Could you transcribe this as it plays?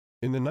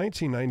In the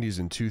 1990s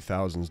and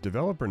 2000s,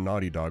 developer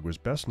Naughty Dog was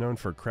best known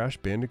for Crash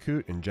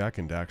Bandicoot and Jak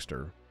and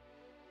Daxter.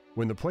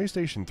 When the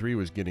PlayStation 3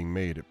 was getting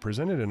made, it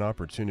presented an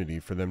opportunity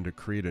for them to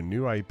create a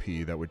new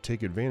IP that would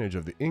take advantage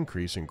of the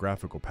increase in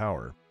graphical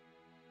power.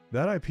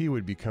 That IP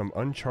would become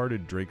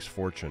Uncharted Drake's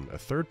Fortune, a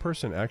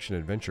third-person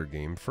action-adventure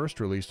game first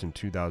released in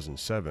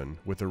 2007,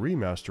 with a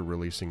remaster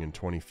releasing in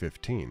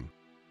 2015.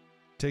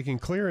 Taking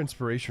clear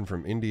inspiration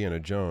from Indiana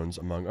Jones,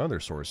 among other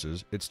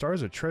sources, it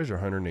stars a treasure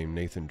hunter named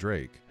Nathan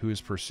Drake, who is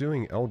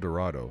pursuing El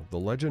Dorado, the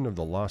legend of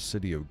the lost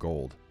city of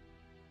gold.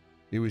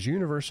 It was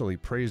universally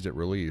praised at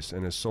release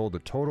and has sold a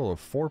total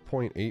of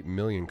 4.8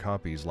 million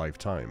copies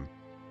lifetime.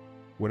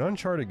 When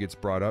Uncharted gets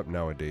brought up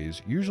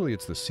nowadays, usually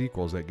it's the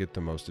sequels that get the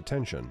most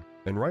attention,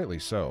 and rightly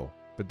so,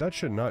 but that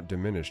should not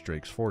diminish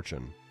Drake's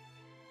Fortune.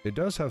 It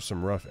does have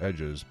some rough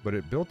edges, but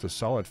it built a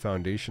solid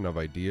foundation of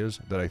ideas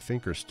that I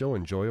think are still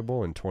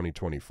enjoyable in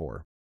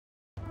 2024.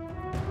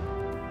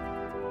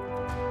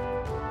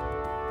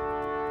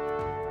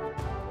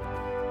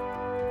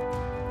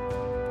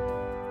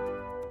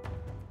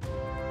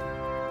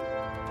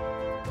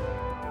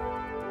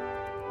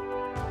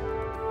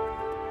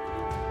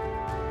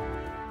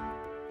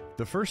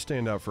 The first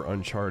standout for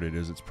Uncharted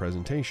is its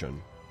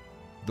presentation.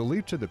 The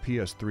leap to the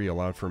PS3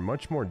 allowed for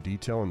much more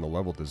detail in the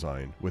level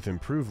design, with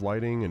improved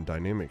lighting and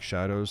dynamic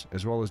shadows,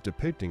 as well as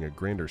depicting a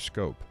grander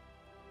scope.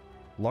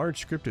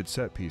 Large scripted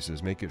set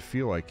pieces make it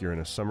feel like you're in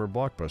a summer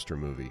blockbuster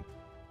movie.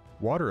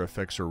 Water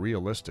effects are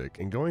realistic,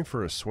 and going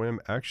for a swim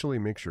actually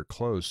makes your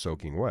clothes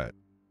soaking wet.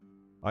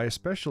 I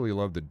especially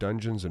love the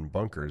dungeons and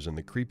bunkers and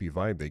the creepy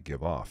vibe they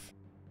give off.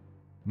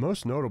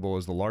 Most notable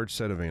is the large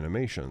set of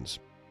animations.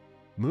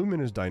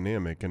 Movement is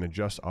dynamic and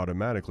adjusts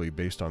automatically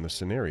based on the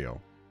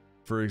scenario.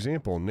 For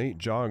example, Nate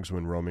jogs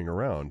when roaming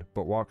around,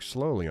 but walks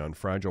slowly on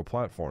fragile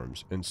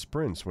platforms and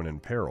sprints when in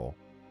peril.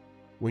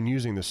 When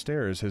using the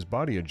stairs, his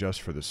body adjusts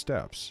for the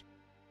steps.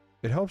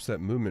 It helps that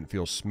movement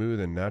feels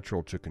smooth and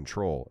natural to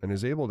control and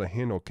is able to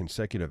handle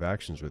consecutive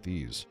actions with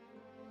ease.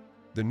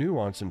 The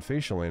nuance and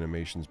facial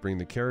animations bring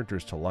the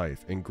characters to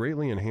life and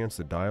greatly enhance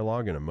the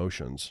dialogue and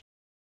emotions.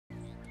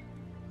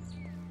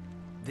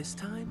 This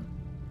time,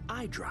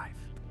 I drive.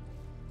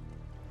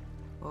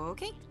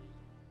 Okay.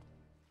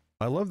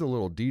 I love the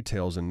little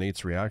details in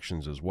Nate's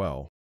reactions as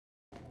well.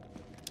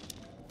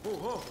 Whoa,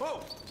 whoa,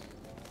 whoa!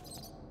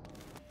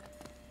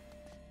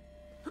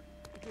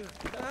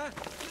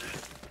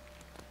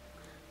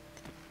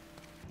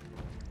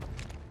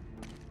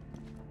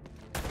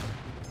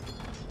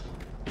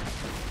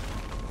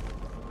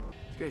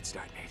 Great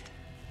start, Nate.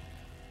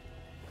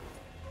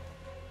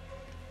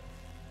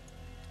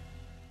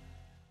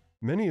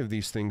 Many of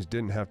these things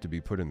didn't have to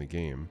be put in the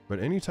game, but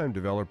anytime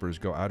developers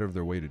go out of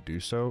their way to do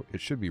so, it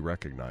should be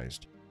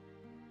recognized.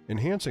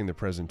 Enhancing the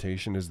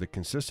presentation is the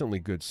consistently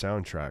good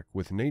soundtrack,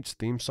 with Nate's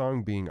theme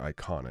song being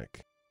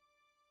iconic.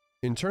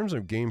 In terms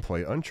of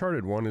gameplay,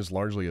 Uncharted 1 is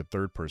largely a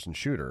third-person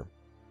shooter.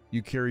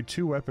 You carry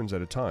two weapons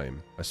at a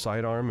time, a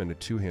sidearm and a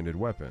two-handed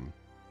weapon.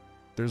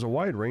 There's a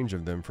wide range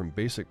of them, from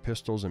basic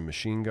pistols and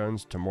machine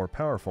guns to more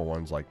powerful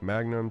ones like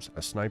magnums,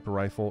 a sniper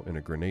rifle, and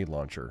a grenade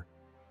launcher.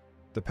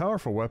 The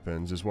powerful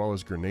weapons, as well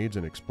as grenades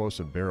and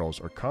explosive barrels,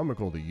 are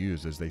comical to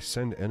use as they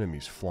send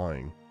enemies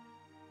flying.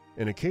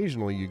 And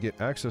occasionally you get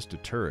access to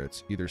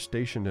turrets, either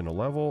stationed in a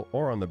level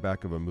or on the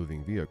back of a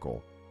moving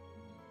vehicle.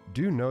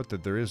 Do note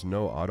that there is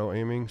no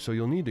auto-aiming, so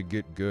you'll need to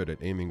get good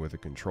at aiming with a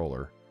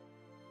controller.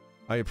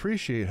 I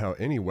appreciate how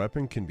any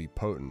weapon can be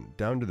potent,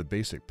 down to the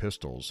basic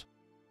pistols.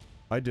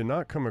 I did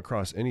not come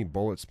across any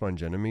bullet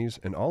sponge enemies,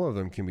 and all of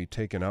them can be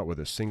taken out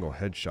with a single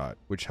headshot,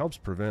 which helps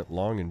prevent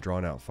long and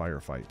drawn-out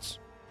firefights.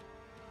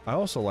 I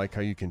also like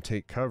how you can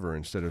take cover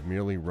instead of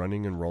merely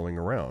running and rolling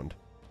around.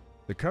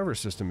 The cover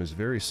system is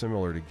very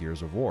similar to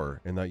Gears of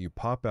War in that you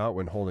pop out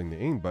when holding the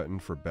aim button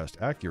for best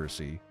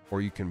accuracy,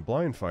 or you can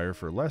blind fire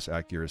for less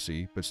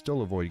accuracy but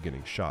still avoid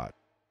getting shot.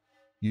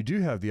 You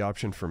do have the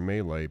option for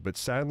melee, but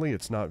sadly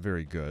it's not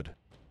very good.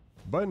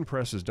 Button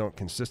presses don't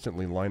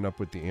consistently line up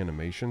with the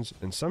animations,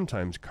 and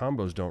sometimes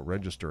combos don't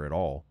register at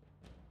all.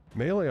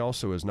 Melee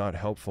also is not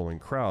helpful in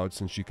crowds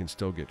since you can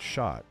still get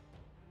shot.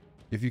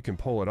 If you can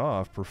pull it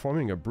off,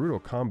 performing a brutal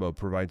combo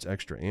provides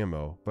extra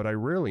ammo, but I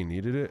rarely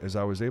needed it as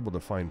I was able to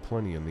find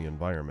plenty in the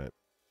environment.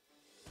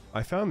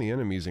 I found the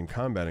enemies in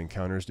combat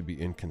encounters to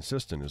be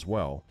inconsistent as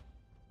well.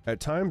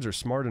 At times they're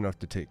smart enough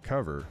to take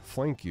cover,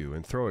 flank you,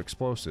 and throw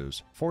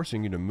explosives,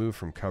 forcing you to move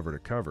from cover to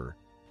cover.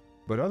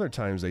 But other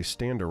times they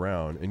stand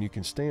around and you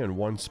can stay in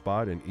one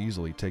spot and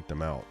easily take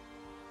them out.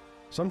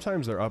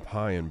 Sometimes they're up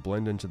high and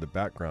blend into the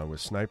background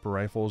with sniper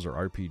rifles or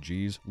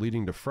RPGs,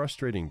 leading to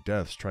frustrating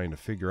deaths trying to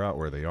figure out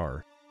where they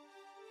are.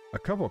 A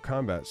couple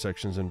combat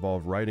sections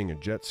involve riding a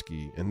jet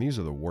ski, and these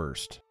are the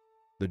worst.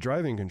 The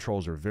driving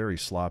controls are very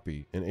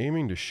sloppy, and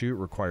aiming to shoot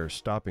requires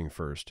stopping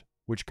first,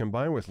 which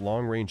combined with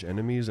long-range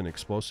enemies and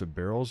explosive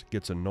barrels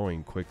gets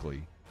annoying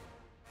quickly.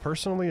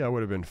 Personally, I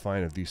would have been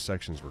fine if these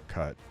sections were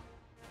cut.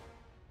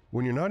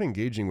 When you're not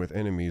engaging with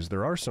enemies,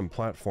 there are some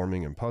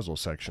platforming and puzzle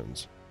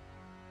sections.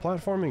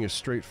 Platforming is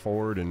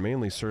straightforward and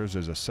mainly serves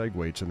as a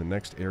segue to the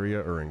next area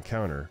or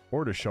encounter,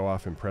 or to show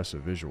off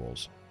impressive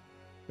visuals.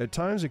 At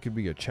times it can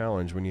be a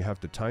challenge when you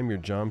have to time your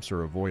jumps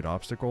or avoid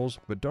obstacles,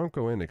 but don't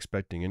go in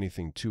expecting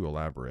anything too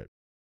elaborate.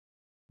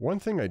 One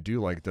thing I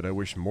do like that I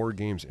wish more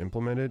games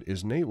implemented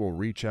is Nate will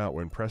reach out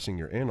when pressing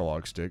your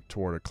analog stick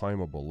toward a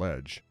climbable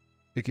ledge.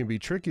 It can be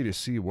tricky to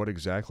see what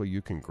exactly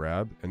you can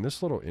grab, and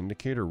this little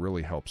indicator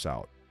really helps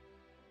out.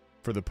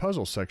 For the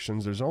puzzle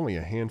sections, there's only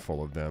a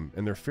handful of them,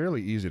 and they're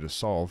fairly easy to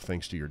solve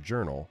thanks to your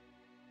journal.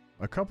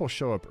 A couple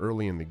show up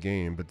early in the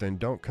game, but then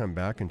don't come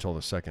back until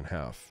the second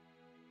half.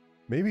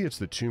 Maybe it's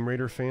the Tomb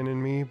Raider fan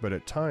in me, but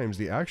at times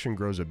the action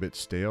grows a bit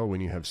stale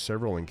when you have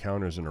several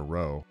encounters in a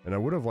row, and I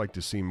would have liked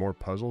to see more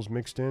puzzles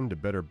mixed in to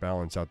better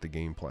balance out the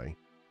gameplay.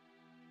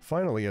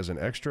 Finally, as an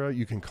extra,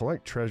 you can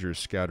collect treasures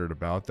scattered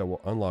about that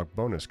will unlock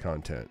bonus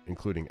content,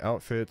 including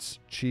outfits,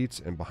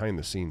 cheats, and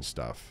behind-the-scenes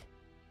stuff.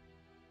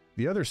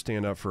 The other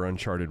standout for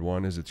Uncharted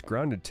 1 is its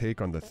grounded take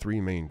on the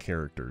three main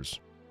characters.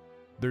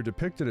 They're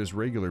depicted as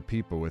regular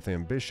people with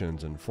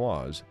ambitions and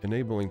flaws,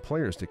 enabling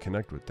players to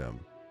connect with them.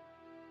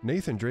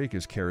 Nathan Drake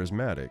is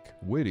charismatic,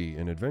 witty,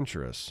 and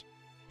adventurous.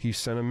 He's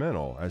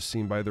sentimental, as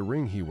seen by the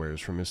ring he wears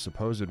from his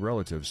supposed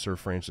relative Sir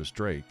Francis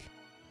Drake.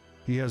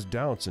 He has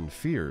doubts and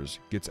fears,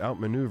 gets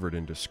outmaneuvered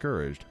and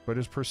discouraged, but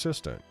is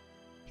persistent.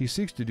 He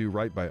seeks to do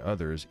right by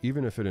others,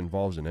 even if it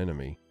involves an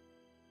enemy.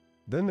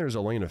 Then there's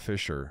Elena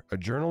Fisher, a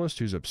journalist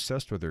who's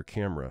obsessed with her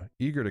camera,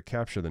 eager to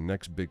capture the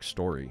next big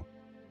story.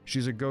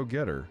 She's a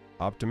go-getter,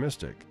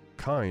 optimistic,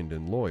 kind,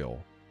 and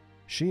loyal.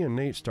 She and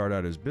Nate start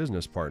out as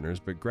business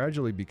partners, but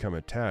gradually become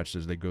attached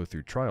as they go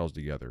through trials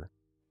together.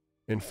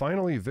 And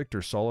finally,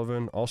 Victor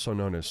Sullivan, also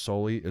known as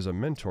Sully, is a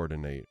mentor to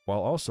Nate,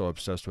 while also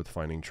obsessed with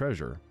finding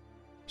treasure.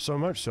 So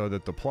much so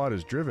that the plot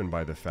is driven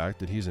by the fact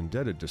that he's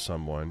indebted to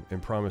someone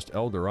and promised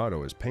El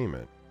Dorado as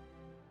payment.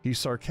 He's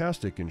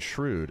sarcastic and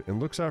shrewd and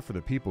looks out for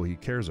the people he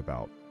cares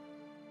about.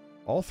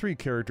 All three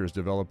characters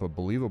develop a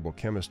believable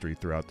chemistry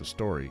throughout the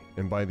story,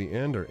 and by the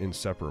end are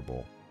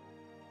inseparable.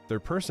 Their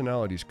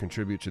personalities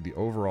contribute to the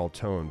overall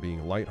tone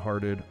being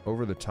lighthearted,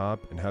 over the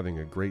top, and having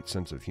a great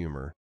sense of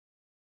humor.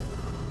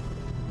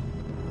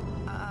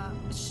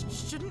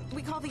 Shouldn't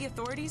we call the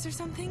authorities or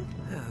something?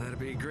 Yeah, that'd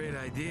be a great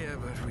idea,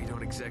 but we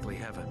don't exactly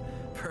have a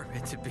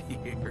permit to be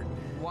here.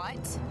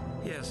 What?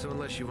 Yeah, so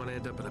unless you want to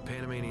end up in a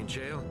Panamanian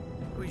jail,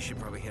 we should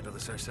probably handle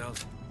this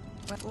ourselves.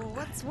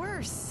 What's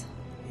worse?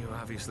 You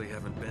obviously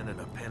haven't been in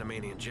a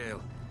Panamanian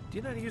jail. Do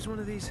you know how to use one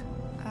of these?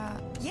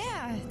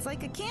 Yeah, it's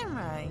like a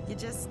camera. You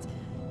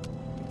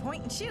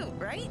point and shoot,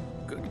 right?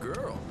 Good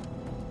girl.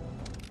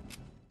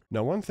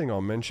 Now, one thing I'll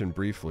mention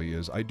briefly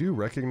is I do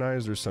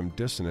recognize there's some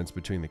dissonance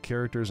between the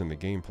characters and the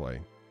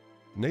gameplay.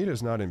 Nate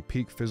is not in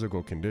peak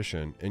physical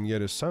condition and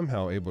yet is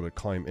somehow able to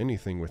climb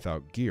anything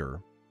without gear.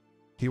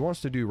 He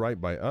wants to do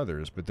right by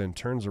others, but then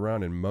turns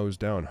around and mows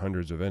down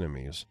hundreds of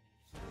enemies.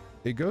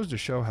 It goes to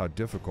show how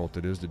difficult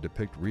it is to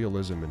depict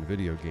realism in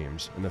video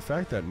games, and the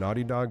fact that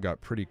Naughty Dog got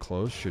pretty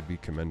close should be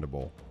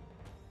commendable.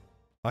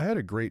 I had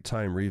a great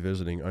time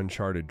revisiting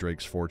Uncharted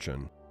Drake's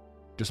Fortune.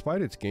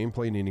 Despite its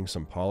gameplay needing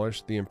some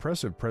polish, the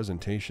impressive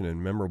presentation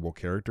and memorable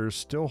characters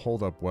still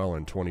hold up well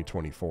in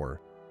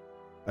 2024.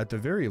 At the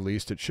very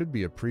least, it should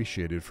be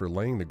appreciated for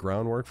laying the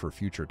groundwork for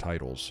future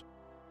titles.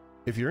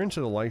 If you're into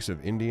the likes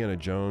of Indiana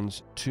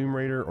Jones, Tomb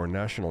Raider, or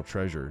National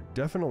Treasure,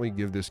 definitely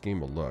give this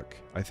game a look.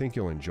 I think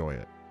you'll enjoy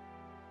it.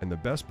 And the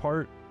best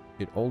part,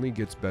 it only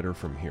gets better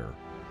from here.